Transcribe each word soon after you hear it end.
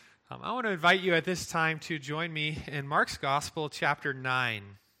I want to invite you at this time to join me in Mark's Gospel, chapter 9.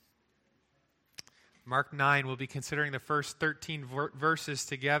 Mark 9, we'll be considering the first 13 verses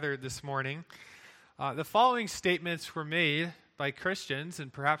together this morning. The following statements were made by Christians,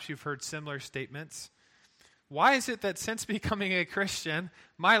 and perhaps you've heard similar statements. Why is it that since becoming a Christian,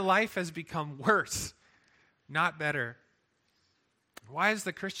 my life has become worse, not better? Why is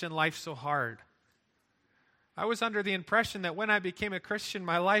the Christian life so hard? I was under the impression that when I became a Christian,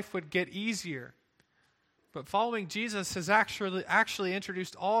 my life would get easier. But following Jesus has actually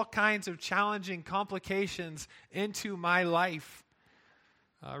introduced all kinds of challenging complications into my life.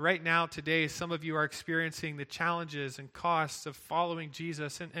 Right now, today, some of you are experiencing the challenges and costs of following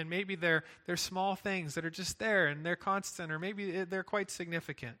Jesus, and maybe they're small things that are just there, and they're constant, or maybe they're quite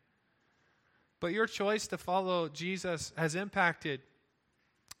significant. But your choice to follow Jesus has impacted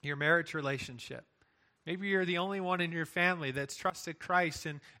your marriage relationship. Maybe you're the only one in your family that's trusted Christ,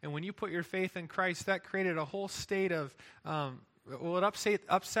 and when you put your faith in Christ, that created a whole state of, it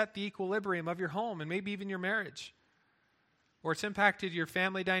upset the equilibrium of your home and maybe even your marriage. Or it's impacted your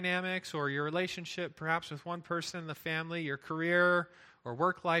family dynamics or your relationship perhaps with one person in the family, your career or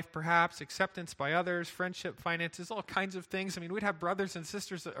work life perhaps, acceptance by others, friendship, finances, all kinds of things. I mean, we'd have brothers and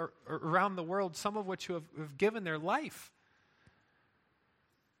sisters around the world, some of which who have given their life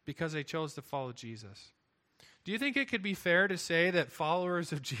because they chose to follow Jesus. Do you think it could be fair to say that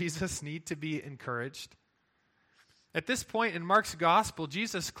followers of Jesus need to be encouraged? At this point in Mark's gospel,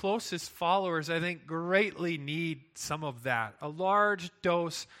 Jesus' closest followers, I think, greatly need some of that, a large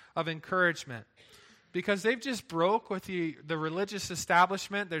dose of encouragement. Because they've just broke with the religious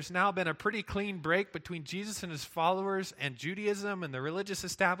establishment. There's now been a pretty clean break between Jesus and his followers and Judaism and the religious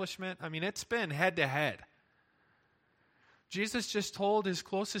establishment. I mean, it's been head to head. Jesus just told his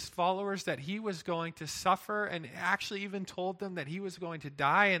closest followers that he was going to suffer and actually even told them that he was going to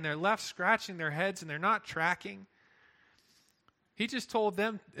die, and they're left scratching their heads and they're not tracking. He just told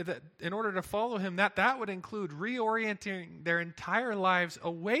them that in order to follow him, that would include reorienting their entire lives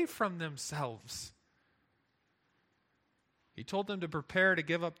away from themselves. He told them to prepare to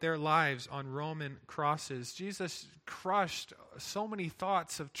give up their lives on Roman crosses. Jesus crushed so many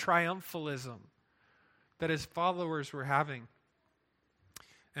thoughts of triumphalism that his followers were having.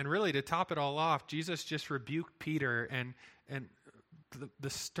 And really, to top it all off, Jesus just rebuked Peter and the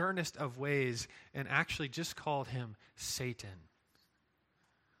sternest of ways and actually just called him Satan.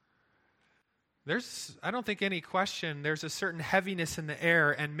 I don't think any question, there's a certain heaviness in the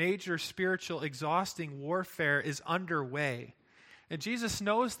air and major spiritual exhausting warfare is underway. And Jesus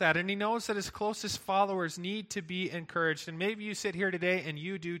knows that, and he knows that his closest followers need to be encouraged. And maybe you sit here today and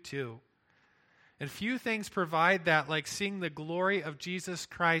you do too. And few things provide that like seeing the glory of Jesus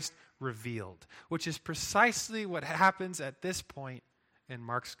Christ revealed, which is precisely what happens at this point in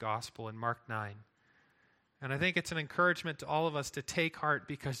Mark's gospel, in Mark 9. And I think it's an encouragement to all of us to take heart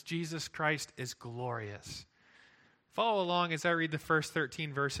because Jesus Christ is glorious. Follow along as I read the first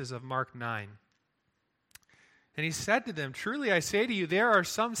 13 verses of Mark 9. And he said to them, "Truly I say to you, there are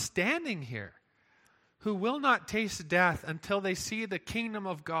some standing here who will not taste death until they see the kingdom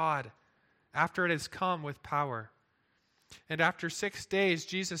of God after it has come with power." And after 6 days,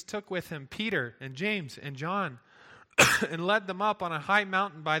 Jesus took with him Peter and James and John and led them up on a high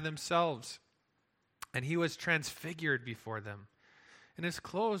mountain by themselves. And he was transfigured before them. And his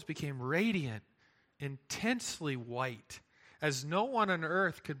clothes became radiant, intensely white, as no one on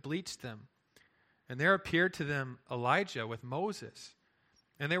earth could bleach them. And there appeared to them Elijah with Moses.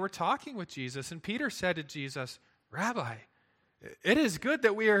 And they were talking with Jesus. And Peter said to Jesus, "Rabbi, it is good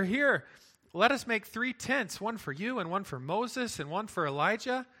that we are here. Let us make 3 tents, one for you and one for Moses and one for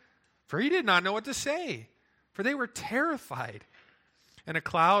Elijah." For he did not know what to say, for they were terrified. And a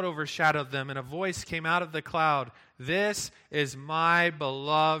cloud overshadowed them, and a voice came out of the cloud, "This is my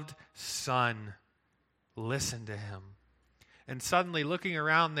beloved Son. Listen to him." And suddenly, looking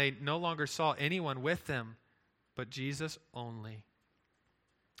around, they no longer saw anyone with them, but Jesus only.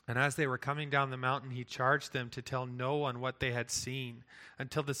 And as they were coming down the mountain, he charged them to tell no one what they had seen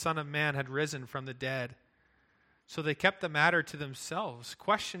until the Son of Man had risen from the dead. So they kept the matter to themselves,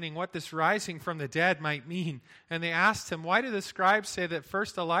 questioning what this rising from the dead might mean. And they asked him, "Why do the scribes say that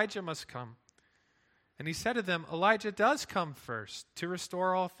first Elijah must come?" And he said to them, "Elijah does come first to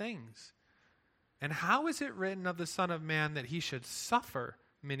restore all things. And how is it written of the Son of Man that he should suffer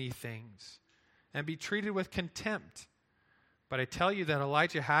many things and be treated with contempt? But I tell you that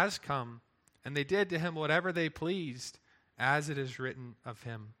Elijah has come, and they did to him whatever they pleased, as it is written of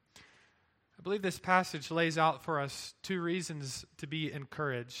him." I believe this passage lays out for us 2 reasons to be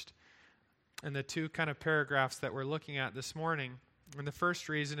encouraged in the 2 kind of paragraphs that we're looking at this morning. And the first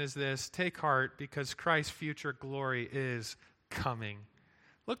reason is this: take heart, because Christ's future glory is coming.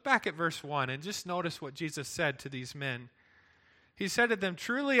 Look back at verse 1 and just notice what Jesus said to these men. He said to them,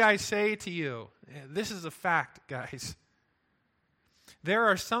 "Truly I say to you," this is a fact, guys, "there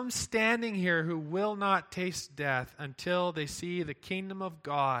are some standing here who will not taste death until they see the kingdom of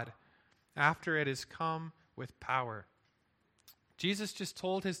God after it has come with power." Jesus just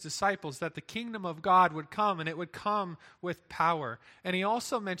told his disciples that the kingdom of God would come, and it would come with power. And he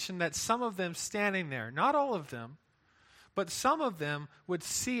also mentioned that some of them standing there, not all of them, but some of them would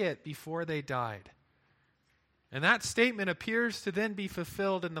see it before they died. And that statement appears to then be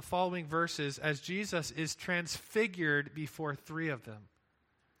fulfilled in the following verses as Jesus is transfigured before 3 of them.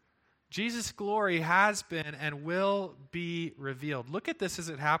 Jesus' glory has been and will be revealed. Look at this as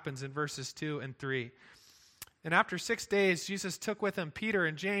it happens in verses 2 and 3. "And after 6 days, Jesus took with him Peter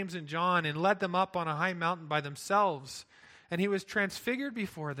and James and John and led them up on a high mountain by themselves. And he was transfigured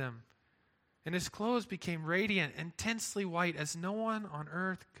before them. And his clothes became radiant, intensely white, as no one on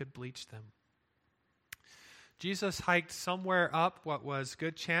earth could bleach them." Jesus hiked somewhere up what was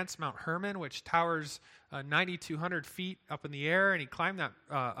good chance Mount Hermon, which towers 9,200 feet up in the air. And he climbed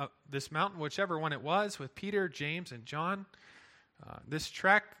this mountain, whichever one it was, with Peter, James, and John. This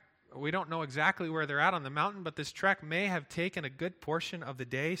trek, we don't know exactly where they're at on the mountain, but this trek may have taken a good portion of the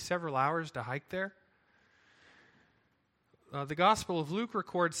day, several hours to hike there. The Gospel of Luke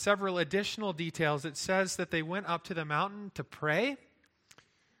records several additional details. It says that they went up to the mountain to pray.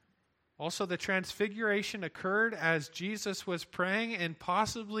 Also, the transfiguration occurred as Jesus was praying and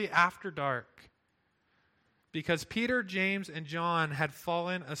possibly after dark, because Peter, James, and John had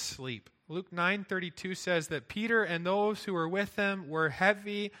fallen asleep. Luke 9:32 says that Peter and those who were with him were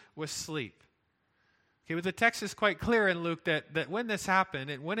heavy with sleep. Okay, but the text is quite clear in Luke that when this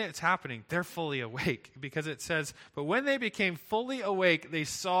happened, and when it's happening, they're fully awake, because it says, "But when they became fully awake, they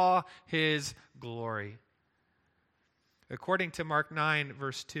saw his glory." According to Mark 9,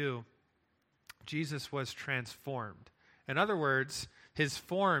 verse 2, Jesus was transformed. In other words, his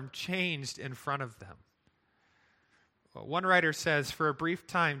form changed in front of them. One writer says, "For a brief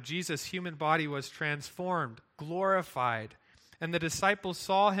time, Jesus' human body was transformed, glorified, and the disciples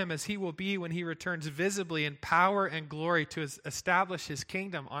saw him as he will be when he returns visibly in power and glory to establish his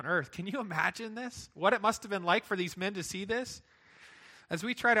kingdom on earth." Can you imagine this? What it must have been like for these men to see this? As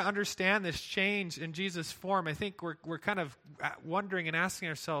we try to understand this change in Jesus' form, I think we're kind of wondering and asking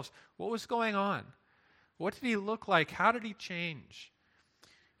ourselves, what was going on? What did he look like? How did he change?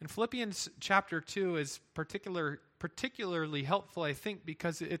 And Philippians chapter 2 is particularly helpful, I think,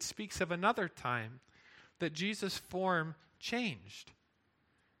 because it speaks of another time that Jesus' form changed.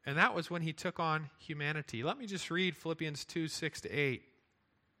 And that was when he took on humanity. Let me just read Philippians 2, 6-8.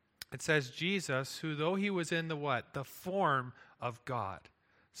 It says, "Jesus, who though he was in the what? The form of God."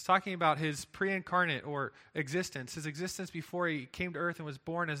 It's talking about his pre-incarnate or existence, his existence before he came to earth and was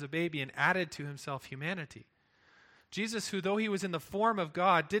born as a baby and added to himself humanity. Jesus, who though he was in the form of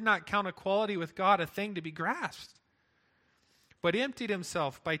God, did not count equality with God a thing to be grasped, but emptied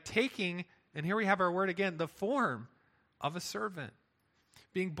himself by taking, and here we have our word again, the form of a servant,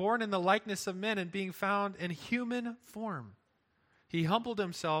 being born in the likeness of men and being found in human form. He humbled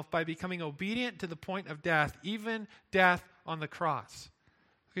himself by becoming obedient to the point of death, even death on the cross.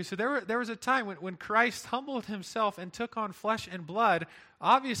 Okay, so there was a time when Christ humbled himself and took on flesh and blood.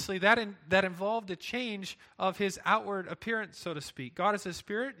 Obviously, that involved a change of his outward appearance, so to speak. God is a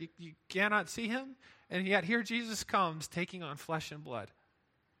spirit. You cannot see him. And yet here Jesus comes taking on flesh and blood.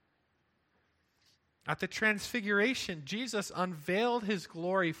 At the Transfiguration, Jesus unveiled his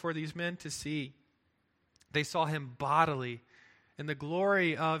glory for these men to see. They saw him bodily in the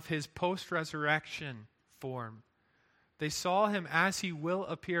glory of his post-resurrection form. They saw him as he will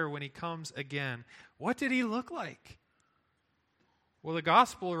appear when he comes again. What did he look like? Well, the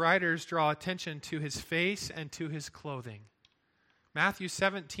gospel writers draw attention to his face and to his clothing. Matthew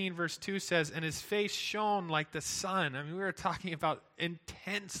 17, verse 2 says, "And his face shone like the sun." I mean, we were talking about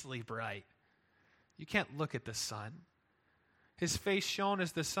intensely bright. You can't look at the sun. His face shone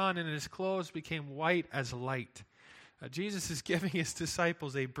as the sun, and his clothes became white as light. Jesus is giving his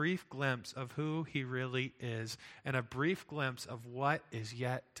disciples a brief glimpse of who he really is and a brief glimpse of what is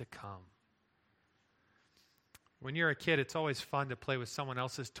yet to come. When you're a kid, it's always fun to play with someone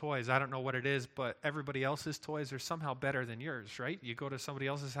else's toys. I don't know what it is, but everybody else's toys are somehow better than yours, right? You go to somebody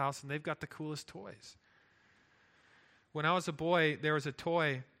else's house and they've got the coolest toys. When I was a boy, there was a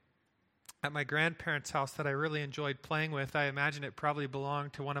toy at my grandparents' house that I really enjoyed playing with. I imagine it probably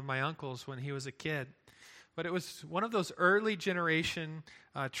belonged to one of my uncles when he was a kid. But it was one of those early generation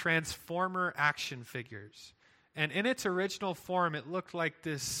Transformer action figures. And in its original form, it looked like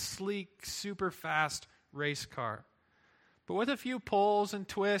this sleek, super fast race car. But with a few pulls and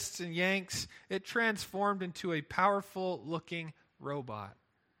twists and yanks, it transformed into a powerful-looking robot.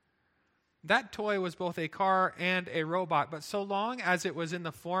 That toy was both a car and a robot, but so long as it was in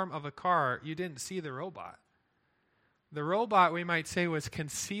the form of a car, you didn't see the robot. The robot, we might say, was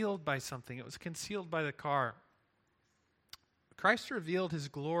concealed by something. It was concealed by the car. Christ revealed his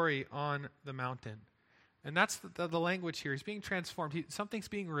glory on the mountain. And that's the language here. He's being transformed. Something's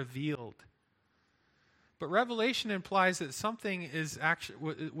being revealed. But revelation implies that something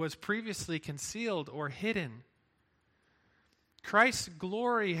was previously concealed or hidden. Christ's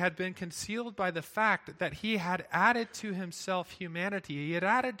glory had been concealed by the fact that he had added to himself humanity. He had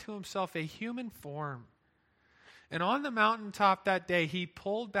added to himself a human form. And on the mountaintop that day, he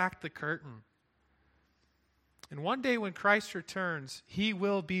pulled back the curtain. And one day when Christ returns, he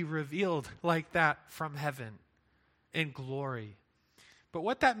will be revealed like that from heaven in glory. But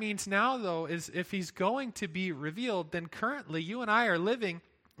what that means now, though, is if he's going to be revealed, then currently you and I are living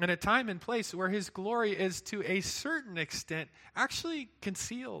in a time and place where his glory is to a certain extent actually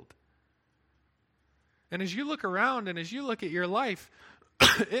concealed. And as you look around and as you look at your life,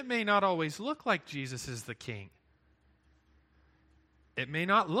 it may not always look like Jesus is the king. It may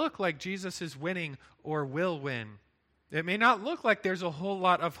not look like Jesus is winning or will win. It may not look like there's a whole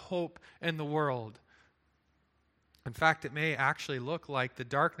lot of hope in the world. In fact, it may actually look like the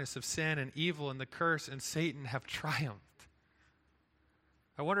darkness of sin and evil and the curse and Satan have triumphed.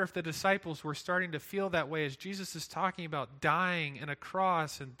 I wonder if the disciples were starting to feel that way as Jesus is talking about dying and a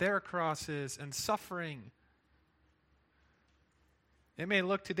cross and their crosses and suffering. It may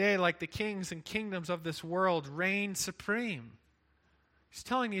look today like the kings and kingdoms of this world reign supreme. He's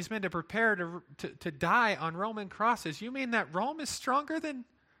telling these men to prepare to die on Roman crosses. You mean that Rome is stronger than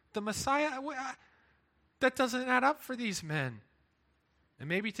the Messiah? That doesn't add up for these men. And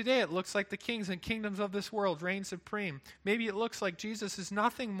maybe today it looks like the kings and kingdoms of this world reign supreme. Maybe it looks like Jesus is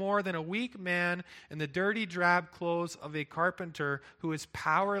nothing more than a weak man in the dirty, drab clothes of a carpenter who is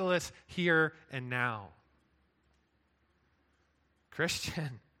powerless here and now.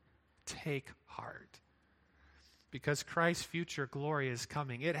 Christian, take heart. Because Christ's future glory is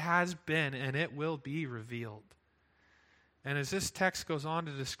coming. It has been and it will be revealed. And as this text goes on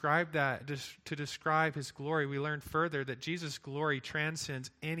to describe that, to describe his glory, we learn further that Jesus' glory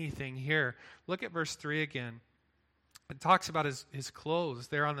transcends anything here. Look at verse 3 again. It talks about his clothes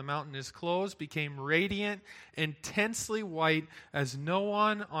there on the mountain. His clothes became radiant, intensely white, as no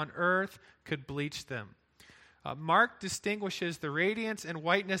one on earth could bleach them. Mark distinguishes the radiance and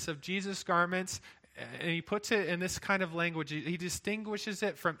whiteness of Jesus' garments, and he puts it in this kind of language. He distinguishes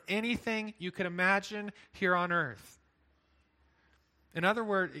it from anything you could imagine here on earth. In other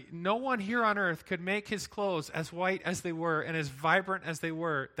words, no one here on earth could make his clothes as white as they were and as vibrant as they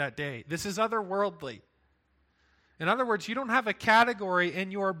were that day. This is otherworldly. In other words, you don't have a category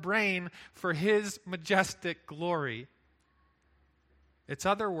in your brain for his majestic glory. It's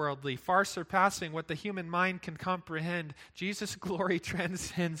otherworldly, far surpassing what the human mind can comprehend. Jesus' glory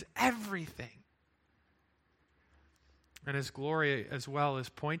transcends everything. And his glory as well is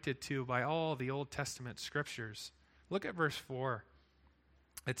pointed to by all the Old Testament scriptures. Look at verse 4.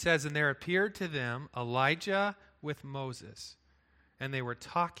 It says, "And there appeared to them Elijah with Moses, and they were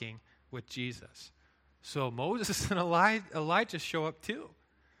talking with Jesus." So Moses and Elijah show up too.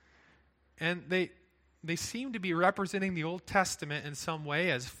 And they seem to be representing the Old Testament in some way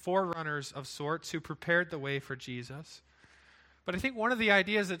as forerunners of sorts who prepared the way for Jesus. But I think one of the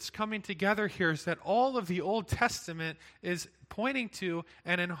ideas that's coming together here is that all of the Old Testament is pointing to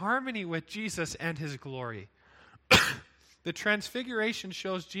and in harmony with Jesus and his glory. The Transfiguration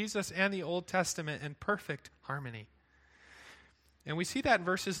shows Jesus and the Old Testament in perfect harmony. And we see that in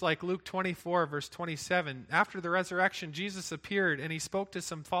verses like Luke 24, verse 27. After the resurrection, Jesus appeared and he spoke to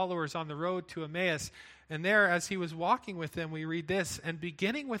some followers on the road to Emmaus. And there, as he was walking with them, we read this, "And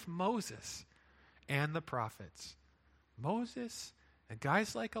beginning with Moses and the prophets." Moses and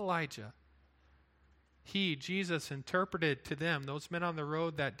guys like Elijah. He, Jesus, interpreted to them, those men on the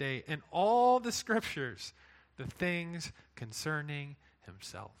road that day, in all the scriptures, the things concerning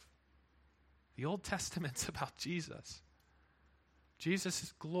himself. The Old Testament's about Jesus.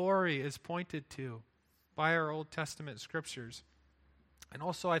 Jesus' glory is pointed to by our Old Testament scriptures. And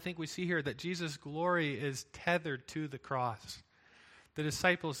also I think we see here that Jesus' glory is tethered to the cross. The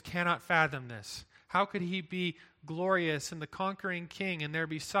disciples cannot fathom this. How could he be glorious and the conquering king and there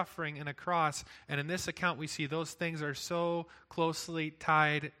be suffering and a cross? And in this account we see those things are so closely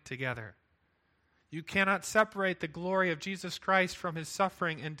tied together. You cannot separate the glory of Jesus Christ from his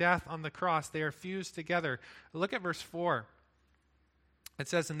suffering and death on the cross. They are fused together. Look at verse 4. It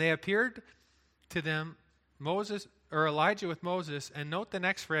says, and they appeared to them, Moses or Elijah with Moses, and note the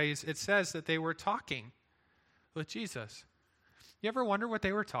next phrase, it says that they were talking with Jesus. You ever wonder what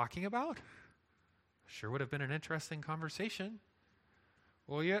they were talking about? Sure would have been an interesting conversation.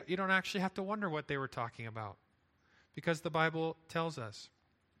 Well, you don't actually have to wonder what they were talking about, because the Bible tells us.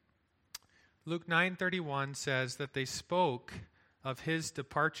 Luke 9:31 says that they spoke of his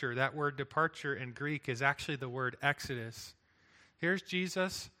departure. That word departure in Greek is actually the word exodus. Here's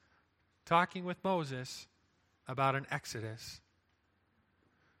Jesus talking with Moses about an exodus.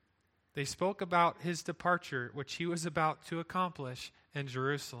 They spoke about his departure, which he was about to accomplish in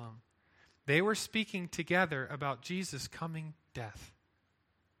Jerusalem. They were speaking together about Jesus' coming death.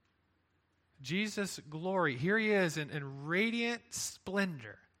 Jesus' glory. Here he is in radiant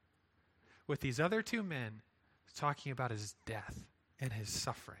splendor with these other two men talking about his death and his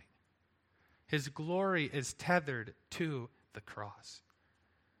suffering. His glory is tethered to the cross.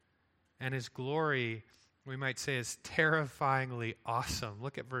 And his glory, we might say, is terrifyingly awesome.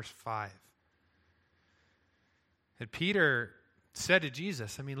 Look at verse 5. And Peter said to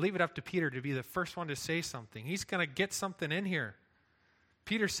Jesus, leave it up to Peter to be the first one to say something. He's going to get something in here.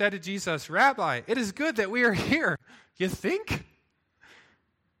 Peter said to Jesus, Rabbi, it is good that we are here. You think?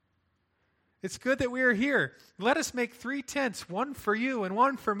 It's good that we are here. Let us make 3 tents, one for you and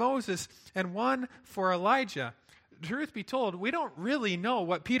one for Moses and one for Elijah. Truth be told, we don't really know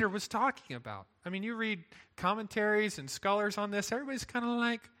what Peter was talking about. You read commentaries and scholars on this, everybody's kind of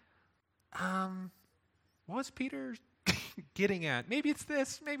like, what was Peter getting at? Maybe it's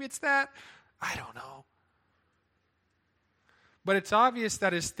this, maybe it's that. I don't know. But it's obvious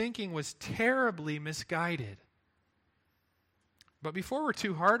that his thinking was terribly misguided. But before we're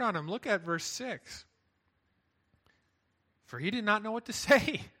too hard on him, look at verse 6. For he did not know what to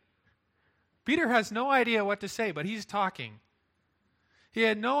say. Peter has no idea what to say, but he's talking. He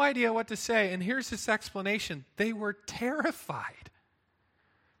had no idea what to say, and here's his explanation. They were terrified.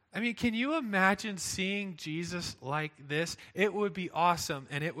 Can you imagine seeing Jesus like this? It would be awesome,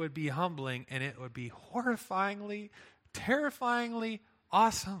 and it would be humbling, and it would be horrifyingly, terrifyingly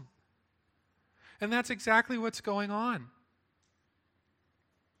awesome. And that's exactly what's going on.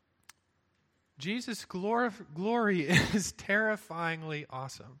 Jesus' glory is terrifyingly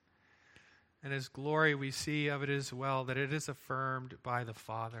awesome. And his glory, we see of it as well, that it is affirmed by the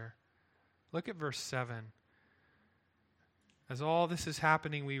Father. Look at verse 7. As all this is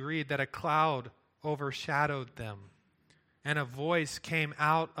happening, we read that a cloud overshadowed them. And a voice came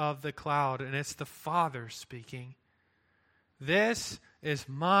out of the cloud, and it's the Father speaking. This is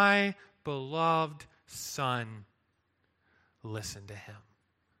my beloved Son. Listen to him.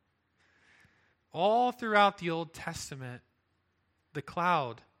 All throughout the Old Testament, the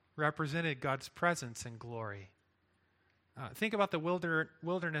cloud represented God's presence and glory. Think about the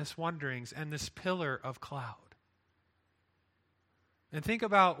wilderness wanderings and this pillar of cloud. And think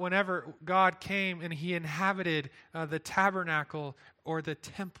about whenever God came and he inhabited the tabernacle or the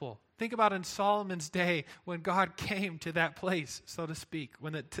temple. Think about in Solomon's day when God came to that place, so to speak,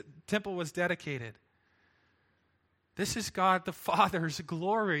 when the temple was dedicated. This is God the Father's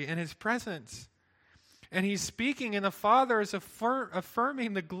glory and his presence. And he's speaking, and the Father is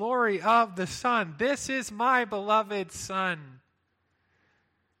affirming the glory of the Son. This is my beloved Son.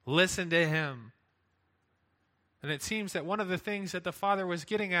 Listen to him. And it seems that one of the things that the Father was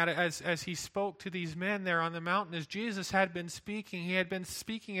getting at as he spoke to these men there on the mountain is Jesus had been speaking. He had been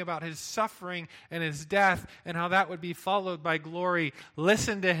speaking about his suffering and his death and how that would be followed by glory.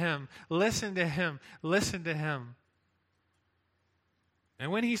 Listen to him. Listen to him. Listen to him.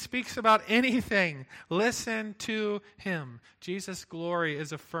 And when he speaks about anything, listen to him. Jesus' glory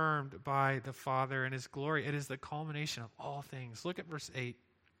is affirmed by the Father, and his glory, it is the culmination of all things. Look at verse 8.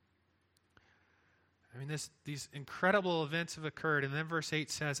 These incredible events have occurred, and then verse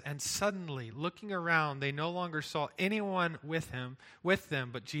 8 says, and suddenly, looking around, they no longer saw anyone with them,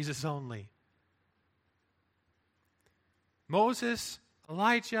 but Jesus only. Moses,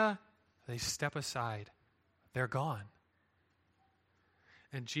 Elijah, they step aside. They're gone.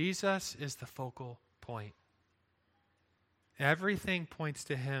 And Jesus is the focal point. Everything points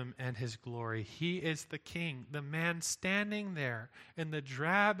to him and his glory. He is the King, the man standing there in the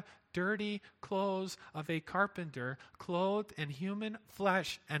drab, dirty clothes of a carpenter, clothed in human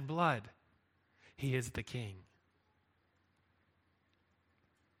flesh and blood. He is the King.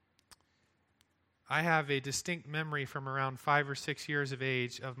 I have a distinct memory from around 5 or 6 years of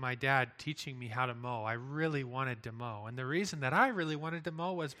age of my dad teaching me how to mow. I really wanted to mow. And the reason that I really wanted to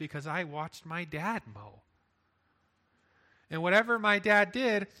mow was because I watched my dad mow. And whatever my dad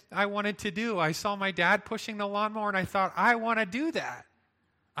did, I wanted to do. I saw my dad pushing the lawnmower, and I thought, I want to do that.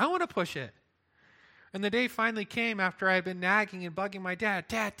 I want to push it. And the day finally came after I had been nagging and bugging my dad.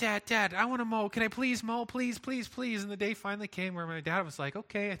 Dad, I want to mow. Can I please mow? Please. And the day finally came where my dad was like,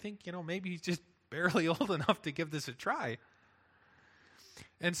 okay, I think, maybe he's just barely old enough to give this a try.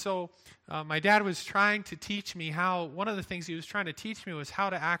 And so my dad was trying to teach me one of the things he was trying to teach me was how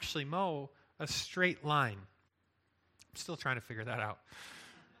to actually mow a straight line. I'm still trying to figure that out.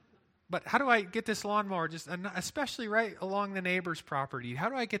 But how do I get this lawnmower, especially right along the neighbor's property? How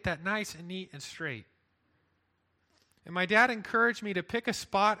do I get that nice and neat and straight? And my dad encouraged me to pick a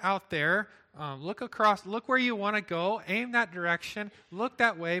spot out there, look across, look where you want to go, aim that direction, look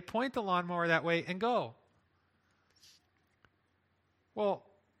that way, point the lawnmower that way, and go. Well,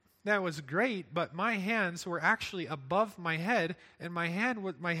 that was great, but my hands were actually above my head, and my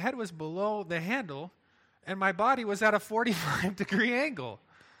head was below the handle, and my body was at a 45-degree angle.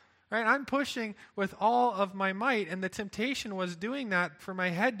 Right? I'm pushing with all of my might, and the temptation was doing that for my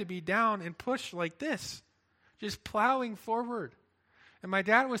head to be down and push like this, just plowing forward. And my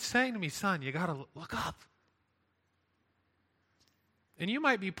dad was saying to me, son, you got to look up. And you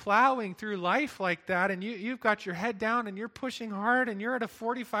might be plowing through life like that, and you've got your head down, and you're pushing hard, and you're at a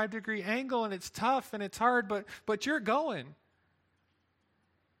 45-degree angle, and it's tough, and it's hard, but you're going.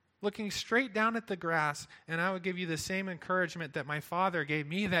 Looking straight down at the grass, and I would give you the same encouragement that my father gave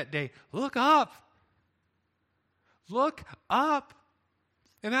me that day. Look up. Look up.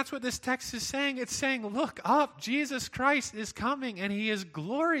 And that's what this text is saying. It's saying, look up. Jesus Christ is coming, and he is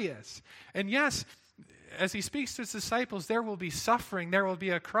glorious. And yes, as he speaks to his disciples, there will be suffering, there will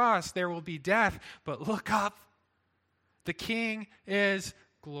be a cross, there will be death, but look up. The King is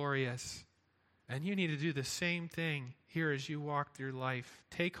glorious. And you need to do the same thing here as you walk through life.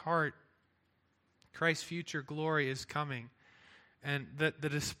 Take heart. Christ's future glory is coming. And the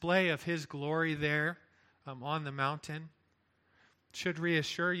display of his glory there on the mountain should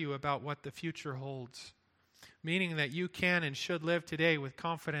reassure you about what the future holds. Meaning that you can and should live today with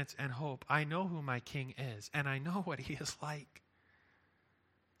confidence and hope. I know who my King is, and I know what he is like.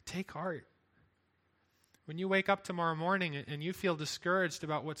 Take heart. When you wake up tomorrow morning and you feel discouraged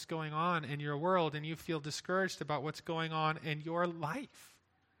about what's going on in your world, and you feel discouraged about what's going on in your life,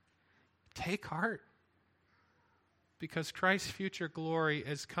 take heart. Because Christ's future glory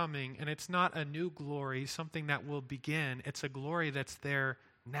is coming, and it's not a new glory, something that will begin. It's a glory that's there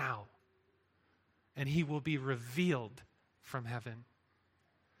now. And he will be revealed from heaven.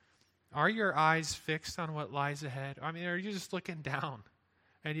 Are your eyes fixed on what lies ahead? I mean, are you just looking down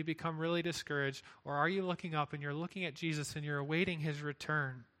and you become really discouraged? Or are you looking up and you're looking at Jesus and you're awaiting his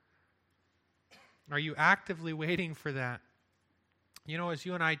return? Are you actively waiting for that? You know, as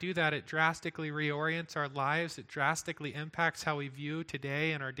you and I do that, it drastically reorients our lives. It drastically impacts how we view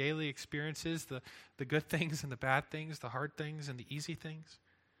today and our daily experiences, the good things and the bad things, the hard things and the easy things.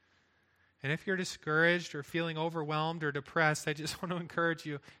 And if you're discouraged or feeling overwhelmed or depressed, I just want to encourage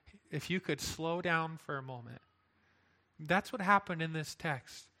you, if you could slow down for a moment. That's what happened in this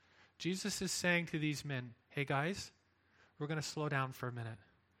text. Jesus is saying to these men, hey guys, we're going to slow down for a minute.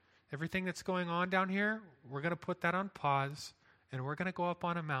 Everything that's going on down here, we're going to put that on pause, and we're going to go up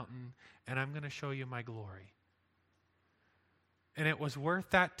on a mountain, and I'm going to show you my glory. And it was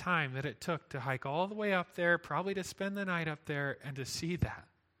worth that time that it took to hike all the way up there, probably to spend the night up there, and to see that.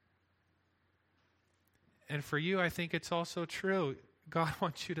 And for you, I think it's also true. God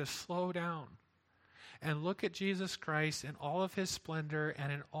wants you to slow down and look at Jesus Christ in all of his splendor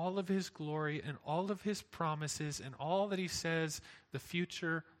and in all of his glory and all of his promises and all that he says the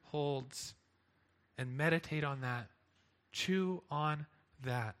future holds, and meditate on that. Chew on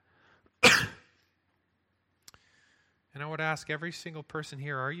that. And I would ask every single person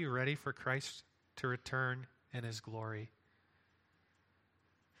here, are you ready for Christ to return in his glory?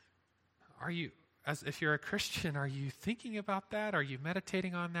 If you're a Christian, are you thinking about that? Are you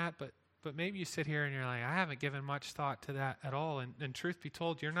meditating on that? But maybe you sit here and you're like, I haven't given much thought to that at all. And truth be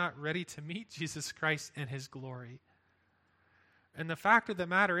told, you're not ready to meet Jesus Christ in his glory. And the fact of the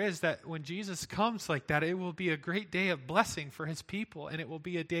matter is that when Jesus comes like that, it will be a great day of blessing for his people, and it will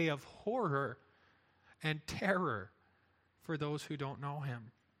be a day of horror and terror for those who don't know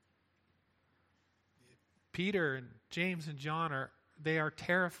him. Peter and James and John are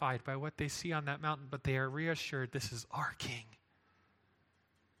terrified by what they see on that mountain, but they are reassured this is our King.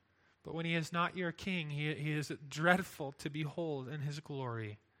 But when he is not your King, he is dreadful to behold in his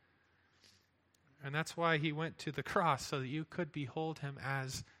glory. And that's why he went to the cross, so that you could behold him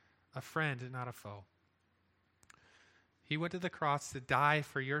as a friend and not a foe. He went to the cross to die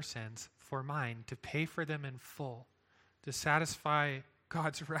for your sins, for mine, to pay for them in full, to satisfy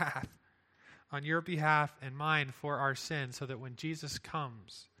God's wrath on your behalf and mine for our sins, so that when Jesus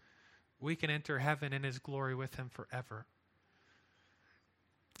comes, we can enter heaven in his glory with him forever.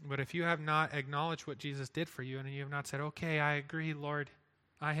 But if you have not acknowledged what Jesus did for you, and you have not said, okay, I agree, Lord,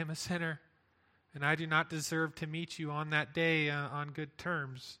 I am a sinner, and I do not deserve to meet you on that day on good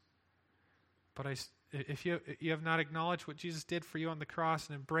terms, but if you have not acknowledged what Jesus did for you on the cross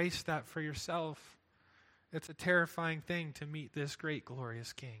and embraced that for yourself, it's a terrifying thing to meet this great,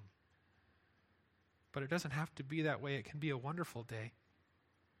 glorious King. But it doesn't have to be that way. It can be a wonderful day.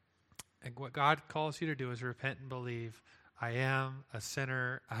 And what God calls you to do is repent and believe. I am a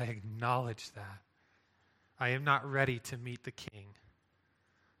sinner. I acknowledge that. I am not ready to meet the King.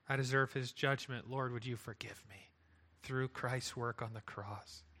 I deserve his judgment. Lord, would you forgive me through Christ's work on the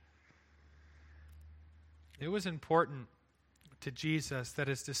cross? It was important to Jesus that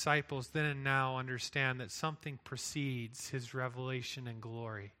his disciples then and now understand that something precedes his revelation and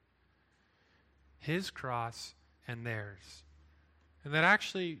glory. His cross and theirs. And that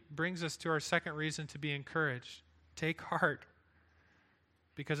actually brings us to our second reason to be encouraged. Take heart.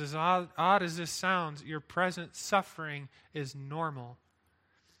 Because as odd as this sounds, your present suffering is normal.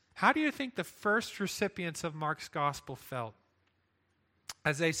 How do you think the first recipients of Mark's gospel felt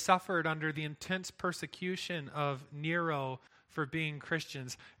as they suffered under the intense persecution of Nero for being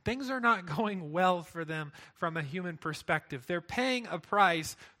Christians? Things are not going well for them from a human perspective. They're paying a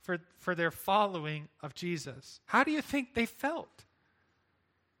price for their following of Jesus. How do you think they felt?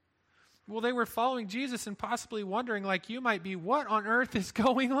 Well, they were following Jesus and possibly wondering, like you might be, what on earth is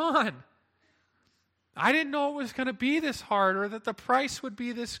going on? I didn't know it was going to be this hard or that the price would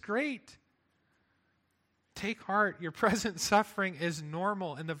be this great. Take heart. Your present suffering is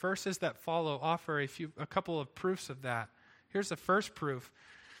normal, and the verses that follow offer a couple of proofs of that. Here's the first proof.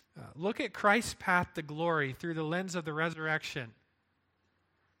 Look at Christ's path to glory through the lens of the resurrection.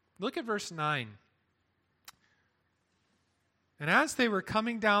 Look at verse 9. And as they were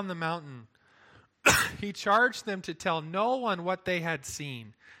coming down the mountain, he charged them to tell no one what they had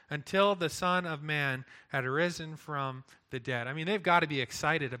seen until the Son of Man had risen from the dead. I mean, they've got to be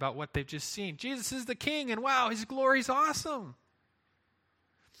excited about what they've just seen. Jesus is the King, and wow, his glory's awesome.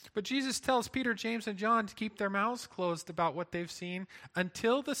 But Jesus tells Peter, James, and John to keep their mouths closed about what they've seen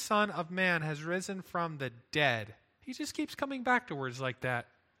until the Son of Man has risen from the dead. He just keeps coming back to words like that.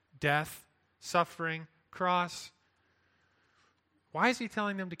 Death, suffering, cross. Why is he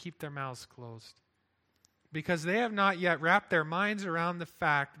telling them to keep their mouths closed? Because they have not yet wrapped their minds around the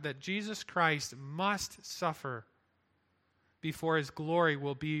fact that Jesus Christ must suffer before his glory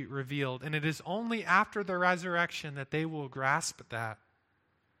will be revealed. And it is only after the resurrection that they will grasp that.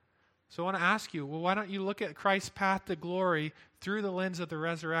 So I want to ask you, well, why don't you look at Christ's path to glory through the lens of the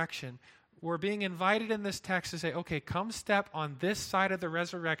resurrection? We're being invited in this text to say, okay, come step on this side of the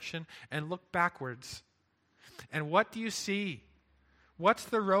resurrection and look backwards. And what do you see? What's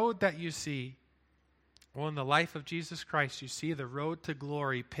the road that you see? Well, in the life of Jesus Christ, you see the road to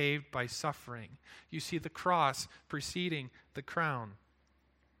glory paved by suffering. You see the cross preceding the crown.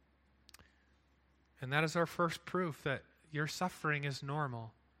 And that is our first proof that your suffering is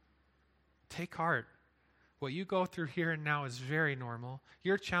normal. Take heart. What you go through here and now is very normal.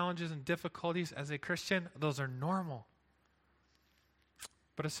 Your challenges and difficulties as a Christian, those are normal.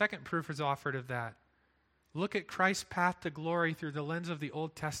 But a second proof is offered of that. Look at Christ's path to glory through the lens of the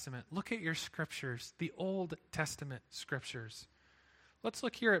Old Testament. Look at your scriptures, the Old Testament scriptures. Let's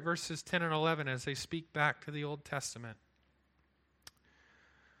look here at verses 10 and 11 as they speak back to the Old Testament.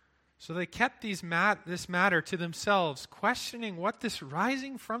 So they kept this matter to themselves, questioning what this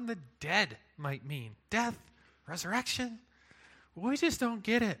rising from the dead might mean. Death, resurrection. We just don't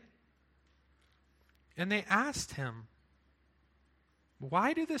get it. And they asked him,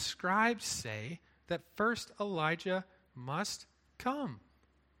 why do the scribes say that first Elijah must come?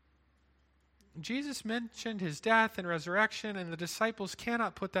 Jesus mentioned his death and resurrection, and the disciples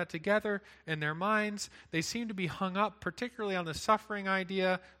cannot put that together in their minds. They seem to be hung up particularly on the suffering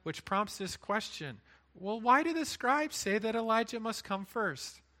idea, which prompts this question. Well, why do the scribes say that Elijah must come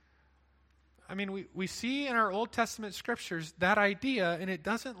first? I mean, we see in our Old Testament scriptures that idea, and it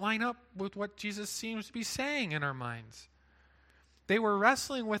doesn't line up with what Jesus seems to be saying in our minds. They were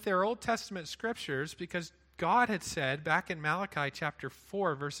wrestling with their Old Testament scriptures because God had said back in Malachi chapter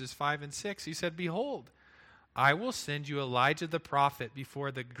 4, verses 5 and 6, he said, behold, I will send you Elijah the prophet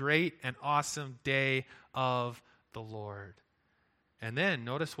before the great and awesome day of the Lord. And then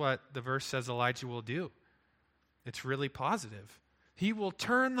notice what the verse says Elijah will do. It's really positive. He will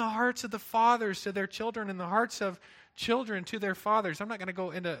turn the hearts of the fathers to their children and the hearts of children to their fathers. I'm not going to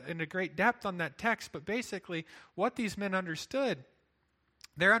go into great depth on that text, but basically what these men understood,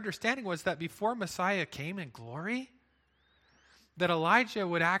 their understanding was that before Messiah came in glory, that Elijah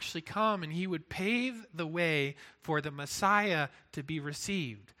would actually come and he would pave the way for the Messiah to be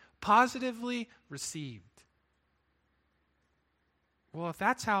received, positively received. Well, if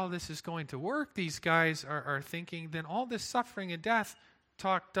that's how this is going to work, these guys are thinking, then all this suffering and death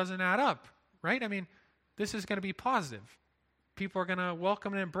talk doesn't add up, right? I mean, this is going to be positive. People are going to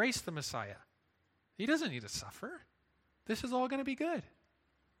welcome and embrace the Messiah. He doesn't need to suffer. This is all going to be good.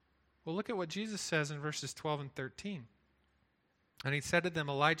 Well, look at what Jesus says in verses 12 and 13. And he said to them,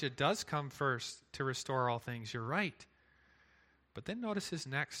 Elijah does come first to restore all things. You're right. But then notice his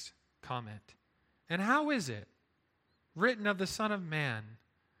next comment. And how is it written of the Son of Man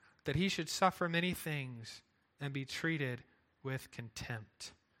that he should suffer many things and be treated with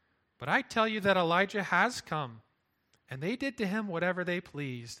contempt? But I tell you that Elijah has come, and they did to him whatever they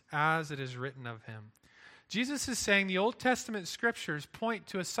pleased, as it is written of him. Jesus is saying the Old Testament scriptures point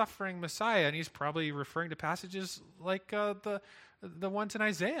to a suffering Messiah, and he's probably referring to passages like the ones in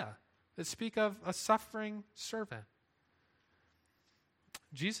Isaiah that speak of a suffering servant.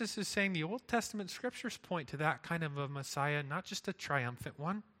 Jesus is saying the Old Testament scriptures point to that kind of a Messiah, not just a triumphant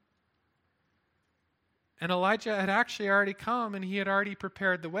one. And Elijah had actually already come and he had already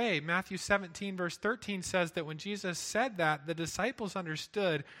prepared the way. Matthew 17 verse 13 says that when Jesus said that, the disciples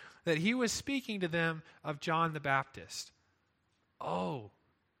understood that he was speaking to them of John the Baptist. Oh,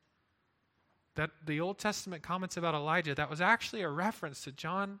 that the Old Testament comments about Elijah, that was actually a reference to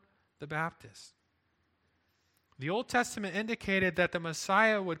John the Baptist. The Old Testament indicated that the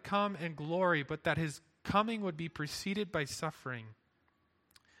Messiah would come in glory, but that his coming would be preceded by suffering.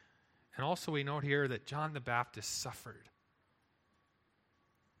 And also we note here that John the Baptist suffered.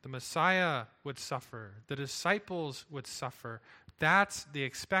 The Messiah would suffer. The disciples would suffer. That's the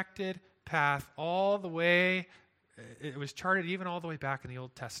expected path all the way. It was charted even all the way back in the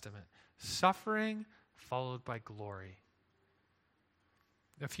Old Testament. Suffering followed by glory.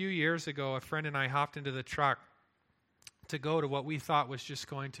 A few years ago, a friend and I hopped into the truck to go to what we thought was just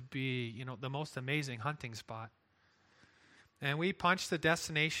going to be, the most amazing hunting spot. And we punched the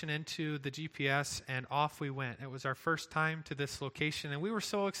destination into the GPS and off we went. It was our first time to this location and we were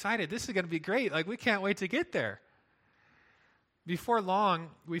so excited. This is going to be great. We can't wait to get there. Before long,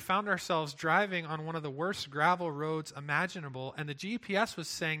 we found ourselves driving on one of the worst gravel roads imaginable, and the GPS was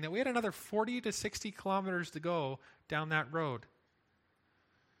saying that we had another 40 to 60 kilometers to go down that road.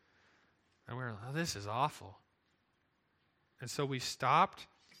 And we were like, this is awful. And so we stopped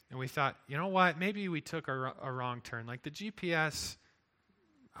and we thought, you know what, maybe we took a wrong turn. Like the GPS,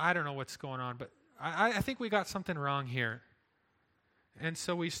 I don't know what's going on, but I think we got something wrong here. And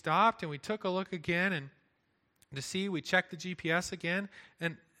so we stopped and we took a look again and we checked the GPS again,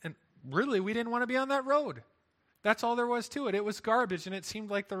 and really we didn't want to be on that road. That's all there was to it. It was garbage and it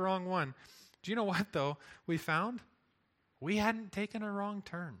seemed like the wrong one. Do you know what though we found? We hadn't taken a wrong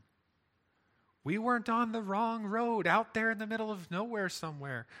turn. We weren't on the wrong road out there in the middle of nowhere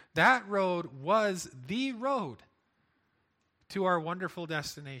somewhere. That road was the road to our wonderful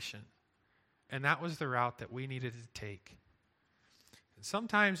destination. And that was the route that we needed to take. And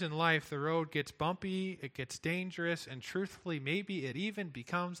sometimes in life, the road gets bumpy, it gets dangerous, and truthfully, maybe it even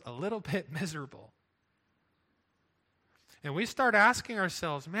becomes a little bit miserable. And we start asking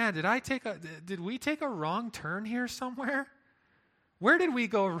ourselves, man, did we take a wrong turn here somewhere? Where did we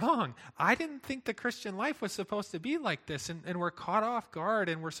go wrong? I didn't think the Christian life was supposed to be like this, and we're caught off guard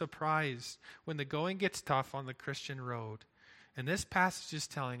and we're surprised when the going gets tough on the Christian road. And this passage is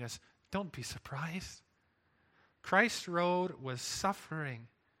telling us, don't be surprised. Christ's road was suffering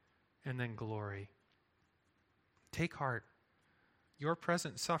and then glory. Take heart. Your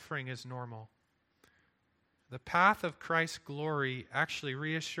present suffering is normal. The path of Christ's glory actually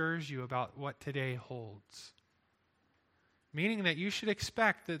reassures you about what today holds. Meaning that you should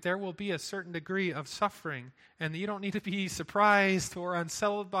expect that there will be a certain degree of suffering and that you don't need to be surprised or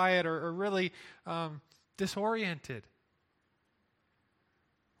unsettled by it or really disoriented.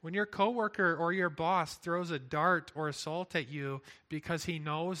 When your coworker or your boss throws a dart or a salt at you because he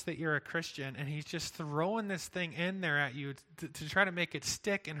knows that you're a Christian and he's just throwing this thing in there at you to try to make it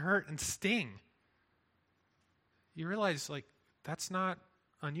stick and hurt and sting, you realize that's not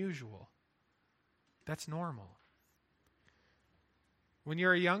unusual. That's normal. When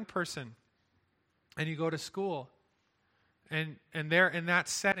you're a young person and you go to school and there in that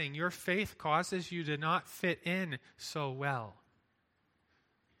setting, your faith causes you to not fit in so well.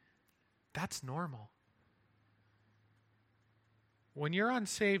 That's normal. When your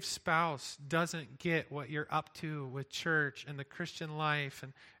unsaved spouse doesn't get what you're up to with church and the Christian life,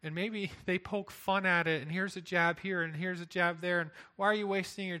 and maybe they poke fun at it, and here's a jab here and here's a jab there, and why are you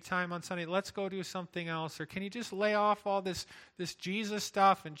wasting your time on Sunday? Let's go do something else. Or can you just lay off all this Jesus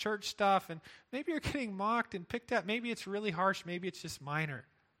stuff and church stuff? And maybe you're getting mocked and picked at. Maybe it's really harsh. Maybe it's just minor.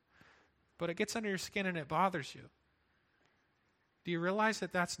 But it gets under your skin and it bothers you. Do you realize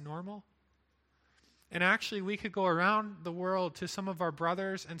that that's normal? And actually, we could go around the world to some of our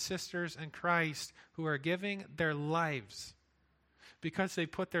brothers and sisters in Christ who are giving their lives because they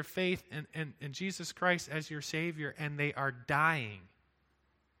put their faith in Jesus Christ as your Savior, and they are dying.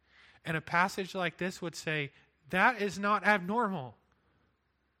 And a passage like this would say, that is not abnormal.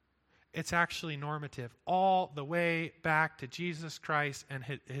 It's actually normative, all the way back to Jesus Christ and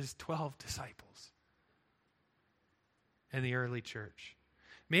his 12 disciples and the early church.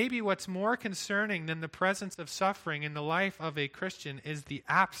 Maybe what's more concerning than the presence of suffering in the life of a Christian is the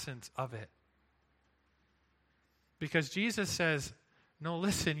absence of it. Because Jesus says, no,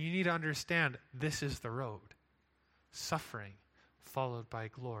 listen, you need to understand, this is the road. Suffering followed by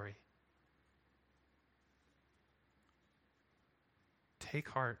glory. Take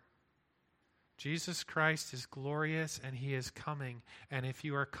heart. Jesus Christ is glorious and he is coming. And if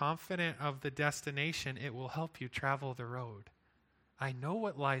you are confident of the destination, it will help you travel the road. I know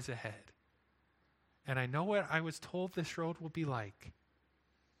what lies ahead. And I know what I was told this road will be like.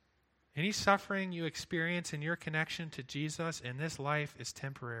 Any suffering you experience in your connection to Jesus in this life is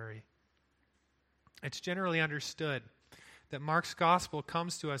temporary. It's generally understood that Mark's gospel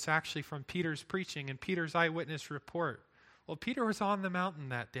comes to us actually from Peter's preaching and Peter's eyewitness report. Well, Peter was on the mountain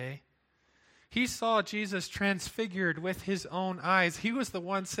that day. He saw Jesus transfigured with his own eyes. He was the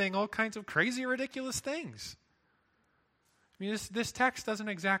one saying all kinds of crazy, ridiculous things. I mean, this text doesn't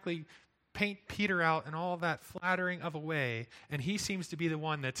exactly paint Peter out in all that flattering of a way, and he seems to be the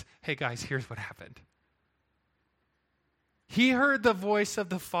one that's, hey guys, here's what happened. He heard the voice of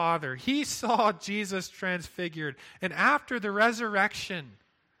the Father. He saw Jesus transfigured. And after the resurrection,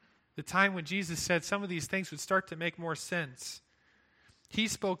 the time when Jesus said some of these things would start to make more sense, he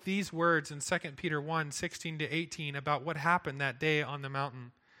spoke these words in 2 Peter 1, 16 to 18 about what happened that day on the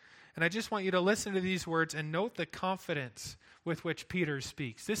mountain. And I just want you to listen to these words and note the confidence with which Peter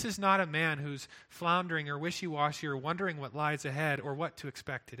speaks. This is not a man who's floundering or wishy-washy or wondering what lies ahead or what to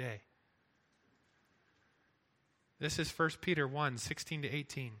expect today. This is 1 Peter 1, 16 to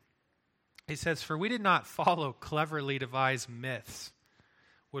 18. He says, "For we did not follow cleverly devised myths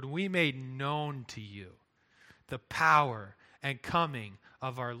when we made known to you the power and coming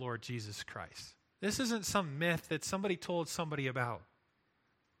of our Lord Jesus Christ." This isn't some myth that somebody told somebody about.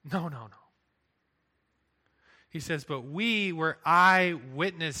 No. He says, but we were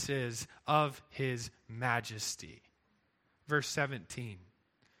eyewitnesses of his majesty. Verse 17.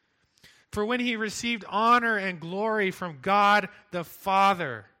 For when he received honor and glory from God the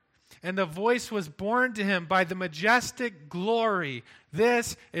Father, and the voice was borne to him by the majestic glory,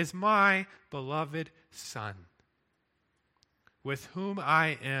 "This is my beloved Son, with whom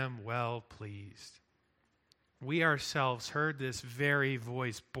I am well pleased." We ourselves heard this very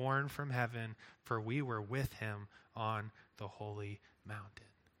voice borne from heaven, for we were with him on the holy mountain.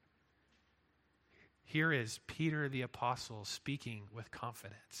 Here is Peter the apostle speaking with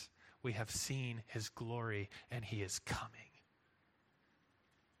confidence. We have seen his glory, and he is coming.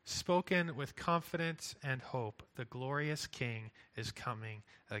 Spoken with confidence and hope, the glorious King is coming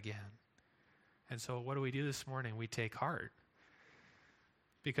again. And so what do we do this morning? We take heart.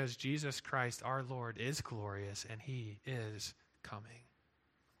 Because Jesus Christ, our Lord, is glorious and he is coming.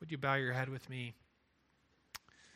 Would you bow your head with me?